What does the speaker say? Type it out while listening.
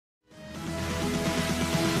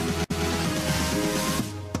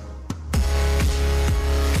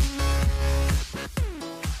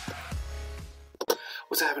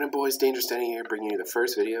happening, boys? Danger Standing here, bringing you the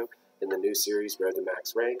first video in the new series, Rare the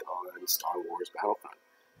Max Rank on Star Wars Battlefront.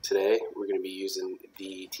 Today, we're going to be using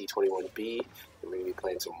the T-21B, and we're going to be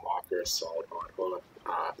playing some Walker Assault on.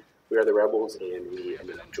 We are the Rebels, and we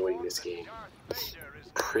ended up joining this game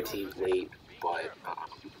pretty late, but,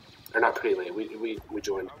 or not pretty late, we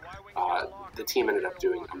joined, the team ended up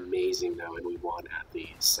doing amazing, though, and we won at the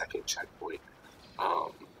second checkpoint.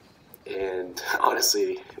 And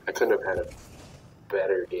honestly, I couldn't have had a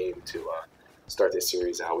better game to start this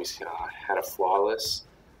series out. We had a flawless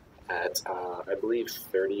at, I believe,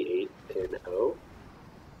 38-0.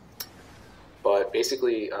 But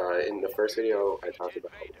basically, in the first video, I talked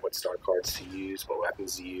about what star cards to use, what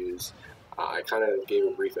weapons to use. I kind of gave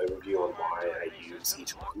a brief overview on why I use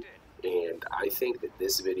each one. And I think that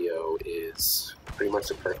this video is pretty much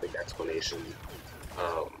the perfect explanation,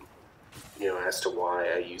 as to why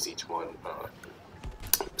I use each one.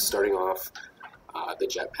 Starting off, the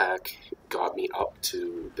jetpack got me up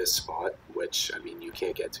to this spot, which, I mean, you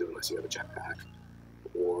can't get to unless you have a jetpack,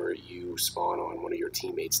 or you spawn on one of your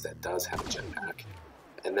teammates that does have a jetpack.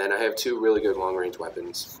 And then I have two really good long-range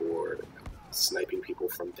weapons for sniping people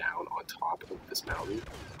from down on top of this mountain.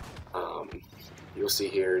 You'll see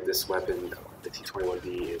here, this weapon, the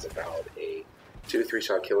T-21B, is about a 2 to 3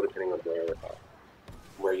 shot kill depending on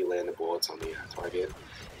where you land the bullets on the target.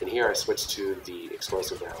 And here I switched to the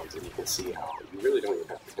explosive rounds, and you can see how you really don't even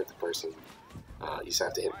have to hit the person. You just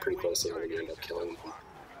have to hit pretty closely and you end up killing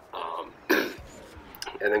them.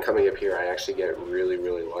 And then coming up here, I actually get really,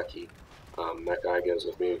 really lucky. That guy goes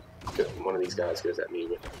with me, one of these guys goes at me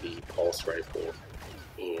with the pulse rifle,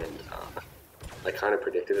 and I kind of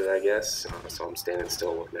predicted it, I guess, so I'm standing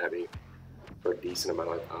still looking at me for a decent amount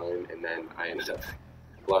of time, and then I ended up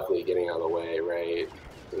luckily getting out of the way, right?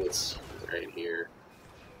 I think it's right here.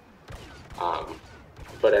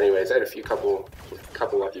 But anyways, I had a couple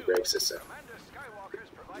lucky breaks this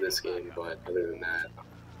game, but other than that,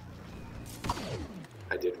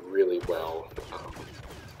 I did really well,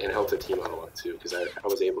 and helped the team out a lot too, because I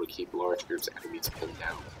was able to keep large groups of enemies pinned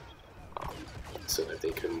down, so that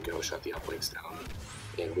they couldn't go shut the uplinks down,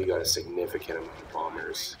 and we got a significant amount of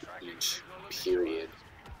bombers each period,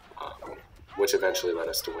 which eventually led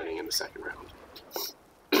us to winning in the second round.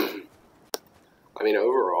 I mean,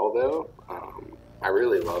 overall though, I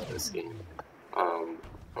really love this game. I'm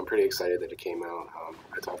pretty excited that it came out.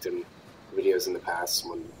 I talked in videos in the past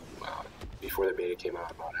before the beta came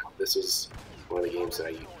out about how this was one of the games that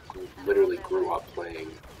I literally grew up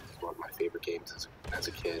playing. One of my favorite games as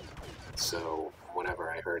a kid. So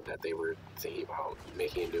whenever I heard that they were thinking about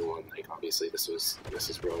making a new one, like, obviously this is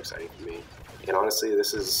real exciting for me. And honestly,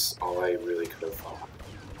 this is all I really could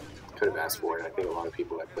have asked for. And I think a lot of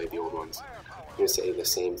people that played the old ones are going to say the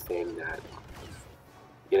same thing, that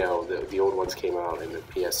the old ones came out in the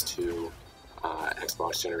PS2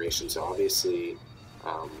 Xbox generation. So obviously,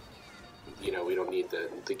 we don't need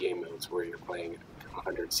the game modes where you're playing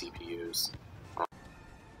 100 CPUs.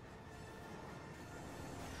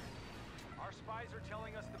 Our spies are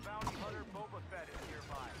telling us the bounty hunter Boba Fett is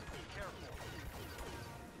nearby. Be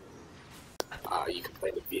careful. You can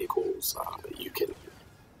play the vehicles. You can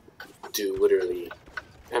do literally,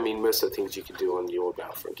 I mean, most of the things you can do on the old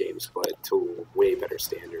Battlefront games, but to way better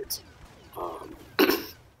standards.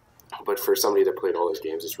 But for somebody that played all those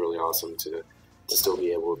games, it's really awesome to still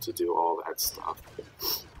be able to do all that stuff.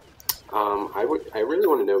 I really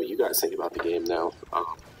want to know what you guys think about the game, though.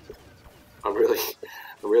 I'm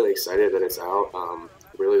really excited that it's out.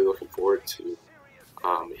 Really looking forward to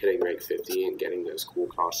hitting rank 50 and getting those cool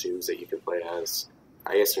costumes that you can play as.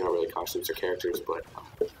 I guess they're not really costumes or characters, but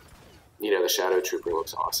the Shadow Trooper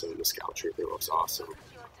looks awesome. The Scout Trooper looks awesome.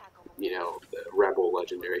 The Rebel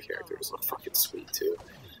legendary characters look fucking sweet too.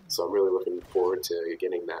 So I'm really looking forward to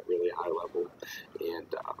getting that really high level,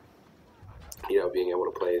 and being able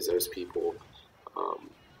to play as those people.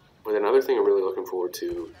 But another thing I'm really looking forward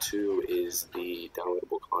to too is the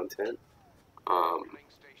downloadable content. I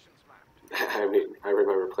mean, I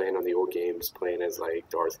remember playing on the old games, playing as like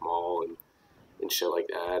Darth Maul and shit like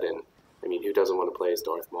that, and I mean, who doesn't want to play as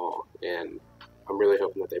Darth Maul? And I'm really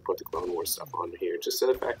hoping that they put the Clone Wars stuff on here, just so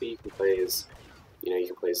the fact that you can play as, you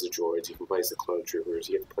can play as the droids, you can play as the clone troopers,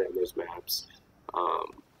 you have to play on those maps,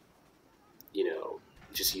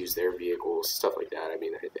 just use their vehicles, stuff like that. I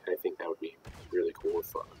mean, I think that would be really cool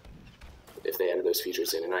if they added those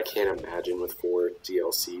features in, and I can't imagine with 4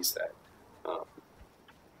 DLCs that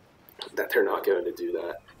they're not going to do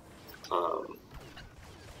that. I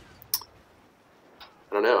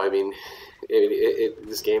don't know, I mean,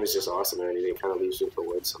 this game is just awesome, and it kind of leaves you with the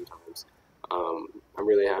words sometimes. I'm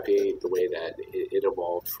really happy the way that it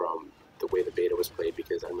evolved from the way the beta was played,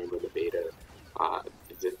 because I remember the beta,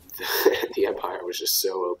 the, the Empire was just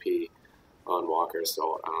so OP on Walker.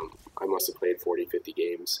 So I must have played 40-50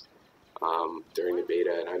 games during the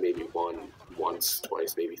beta, and I maybe won once,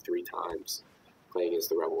 twice, maybe 3 times playing as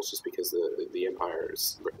the Rebels, just because the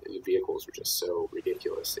Empire's vehicles were just so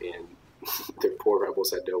ridiculous, and the poor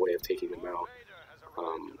Rebels had no way of taking them out.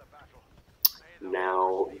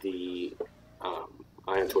 Now the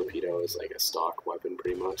ion torpedo is like a stock weapon,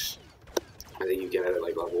 pretty much. I think you get it at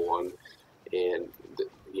like level 1, and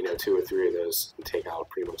you know, 2 or 3 of those can take out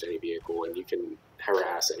pretty much any vehicle, and you can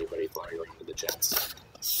harass anybody flying around in the jets,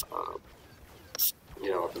 you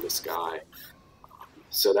know, up in the sky.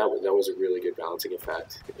 So that was a really good balancing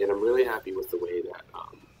effect, and I'm really happy with the way that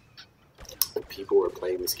people were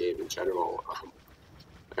playing this game in general.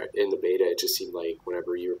 In the beta, it just seemed like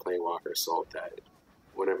whenever you were playing Walker Assault, that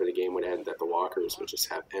whenever the game would end, that the Walkers would just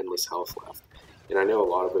have endless health left. And I know a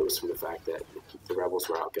lot of it was from the fact that the Rebels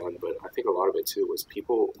were outgunned, but I think a lot of it too was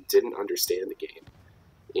people didn't understand the game,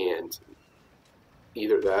 and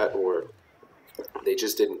either that or they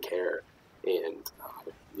just didn't care. And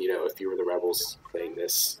you know, if you were the Rebels playing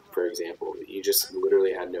this, for example, you just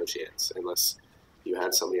literally had no chance unless you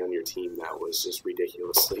had somebody on your team that was just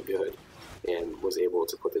ridiculously good and was able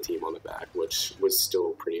to put the team on the back, which was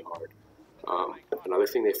still pretty hard. Another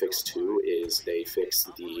thing they fixed too is they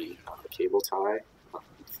fixed the cable tie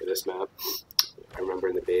for this map. I remember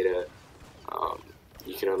in the beta,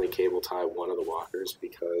 you can only cable tie one of the walkers,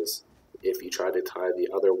 because if you tried to tie the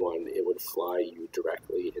other one, it would fly you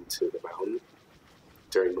directly into the mountain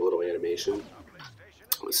during the little animation.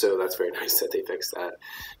 So that's very nice that they fixed that,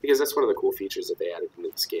 because that's one of the cool features that they added into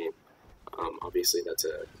this game. Obviously, that's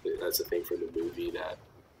a thing from the movie that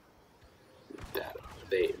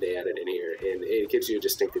they added in here, and it gives you a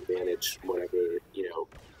distinct advantage whenever, you know,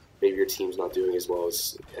 maybe your team's not doing as well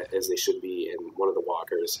as they should be, and one of the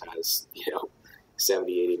walkers has, you know,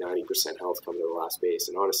 70, 80, 90% health coming to the last base.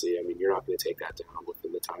 And honestly, I mean, you're not going to take that down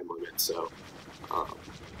within the time limit. So,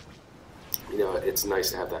 you know, it's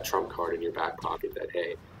nice to have that trump card in your back pocket that,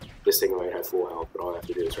 hey, this thing might have full health, but all I have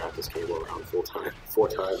to do is wrap this cable around 4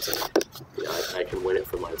 times, and you know, I can win it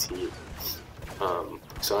for my team.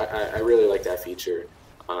 So I really like that feature.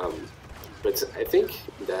 But I think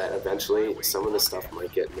that eventually some of the stuff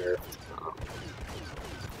might get nerfed.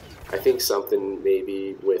 I think something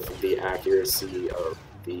maybe with the accuracy of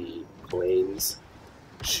the planes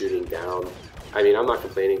shooting down. I mean, I'm not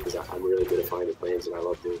complaining, because I'm really good at finding planes, and I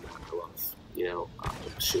love doing that. I love, you know,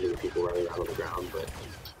 shooting the people running around on the ground. But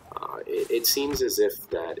it seems as if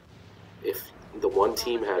the one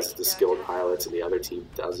team has the skilled pilots and the other team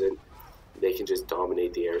doesn't, they can just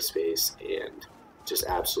dominate the airspace and just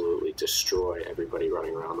absolutely destroy everybody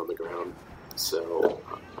running around on the ground. So,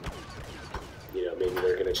 you know, maybe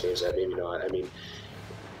they're going to change that, maybe not. I mean,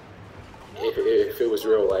 if it was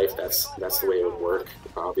real life, that's the way it would work.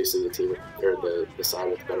 Obviously, the team, or the side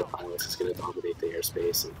with the better pilots, is going to dominate the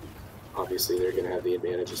airspace, and obviously they're going to have the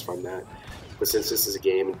advantages from that. But since this is a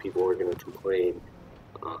game and people are going to complain,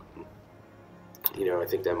 you know, I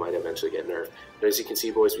think that might eventually get nerfed. But as you can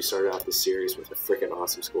see, boys, we started off this series with a freaking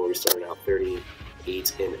awesome score. We started out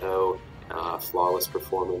 38-0, flawless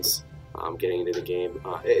performance, getting into the game.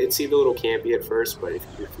 It seemed a little campy at first, but if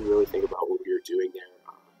you really think about what we were doing there,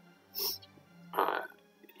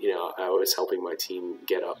 you know, I was helping my team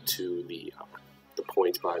get up to the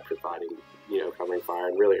points by providing, you know, covering fire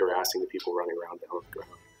and really harassing the people running around down on the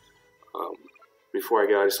ground. Before I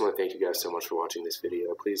go, I just want to thank you guys so much for watching this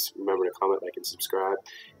video. Please remember to comment, like, and subscribe,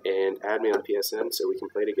 and add me on PSN so we can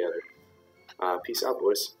play together. Peace out,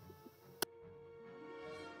 boys.